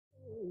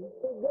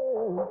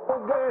You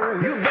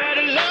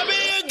better love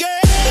me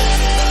again.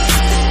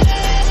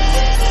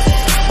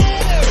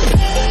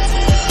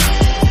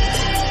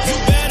 You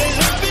better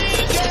love me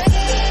again.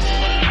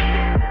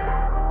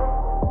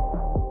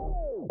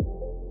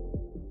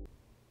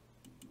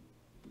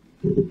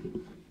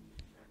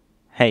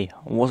 Hey,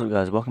 what's up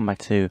guys, welcome back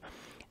to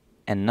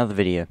another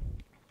video.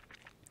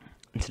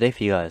 And today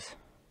for you guys,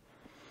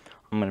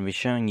 I'm going to be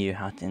showing you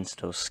how to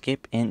install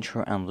Skip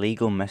Intro and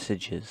Legal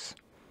Messages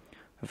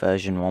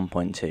version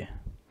 1.2.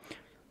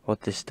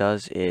 What this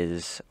does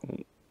is,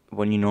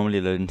 when you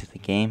normally load into the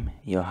game,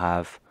 you'll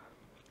have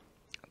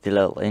the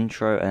little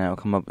intro and it'll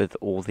come up with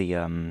all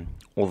the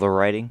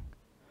writing.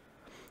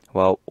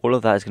 Well, all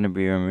of that is going to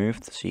be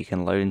removed so you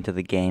can load into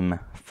the game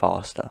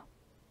faster.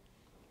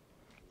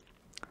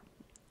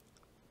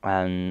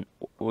 And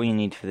all you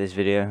need for this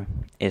video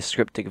is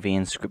ScripticV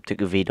and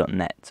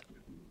scripticv.net.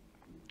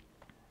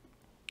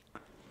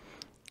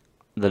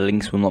 The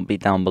links will not be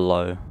down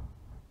below,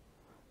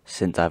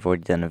 since I've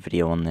already done a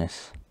video on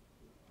this.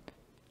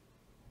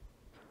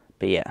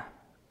 But yeah,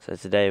 so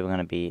today we're going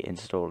to be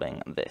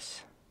installing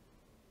this.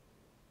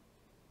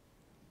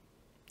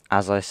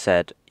 As I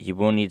said, you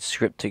will need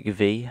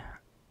ScripticV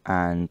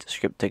and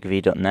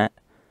scripticv.net,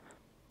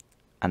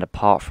 and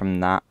apart from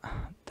that,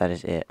 that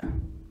is it.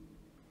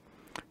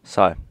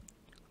 So,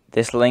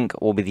 this link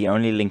will be the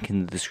only link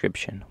in the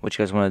description. What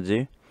you guys want to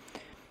do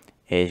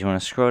is you want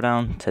to scroll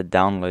down to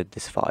download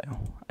this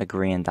file.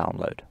 Agree and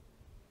download.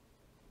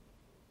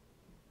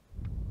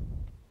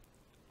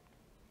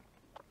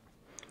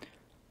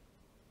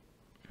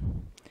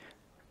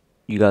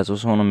 You guys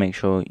also want to make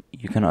sure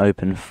you can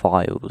open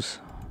files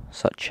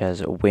such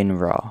as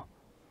WinRAR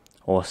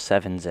or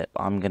 7-zip.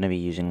 I'm going to be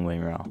using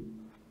WinRAR.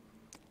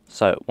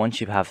 So,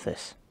 once you have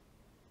this,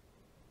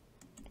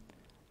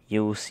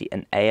 you will see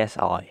an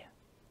ASI.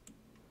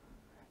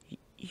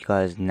 You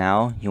guys,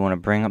 now you want to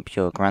bring up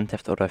your Grand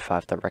Theft Auto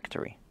 5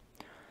 directory.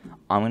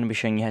 I'm going to be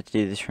showing you how to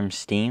do this from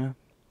Steam,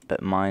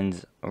 but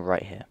mine's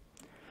right here.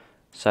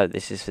 So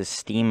this is for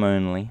Steam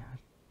only.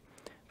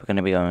 We're going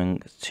to be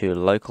going to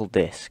local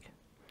disk,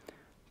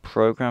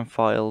 program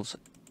files,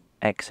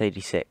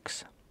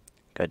 x86.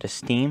 Go to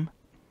Steam,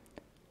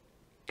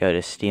 go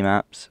to Steam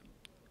apps,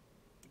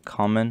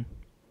 common,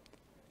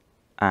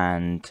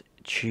 and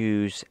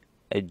choose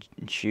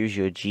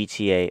your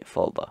GTA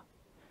folder.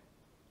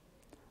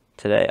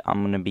 Today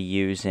I'm going to be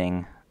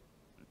using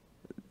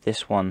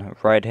this one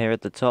right here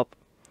at the top.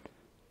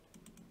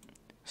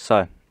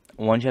 So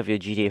once you have your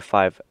GTA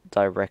 5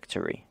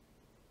 directory,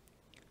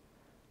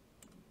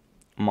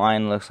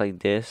 mine looks like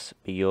this,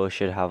 but yours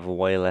should have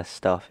way less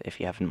stuff if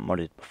you haven't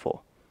modded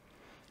before.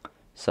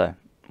 So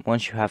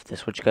once you have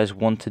this, what you guys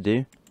want to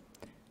do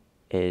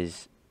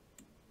is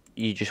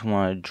you just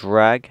want to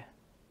drag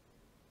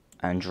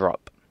and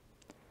drop.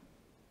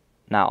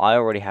 Now, I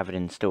already have it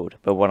installed,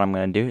 but what I'm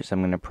going to do is I'm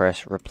going to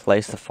press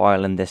replace the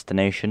file and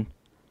destination,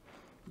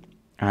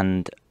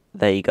 and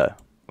there you go,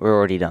 we're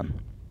already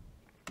done.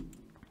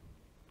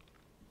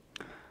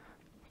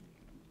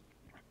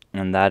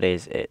 And that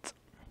is it.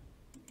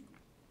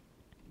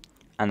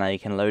 And now you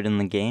can load in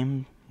the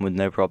game with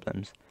no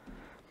problems.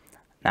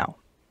 Now,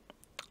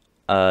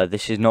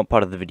 this is not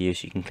part of the video,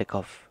 so you can click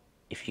off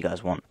if you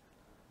guys want,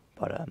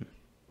 but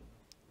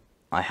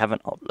I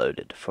haven't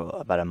uploaded for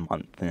about a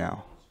month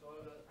now.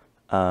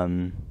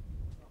 And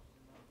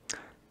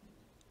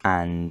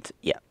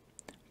yeah,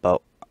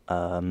 but what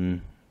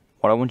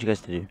I want you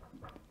guys to do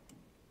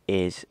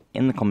is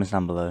in the comments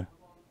down below,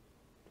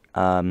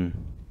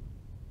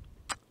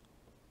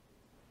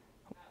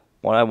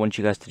 what I want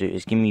you guys to do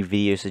is give me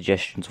video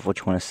suggestions of what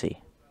you want to see,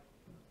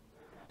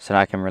 so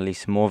that I can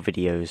release more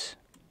videos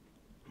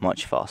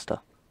much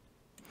faster.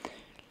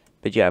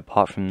 But yeah,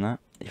 apart from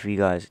that, if you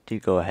guys do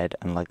go ahead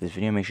and like this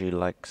video, make sure you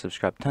like,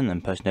 subscribe, turn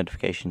on post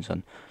notifications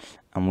on,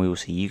 and we will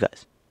see you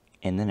guys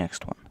in the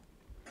next one.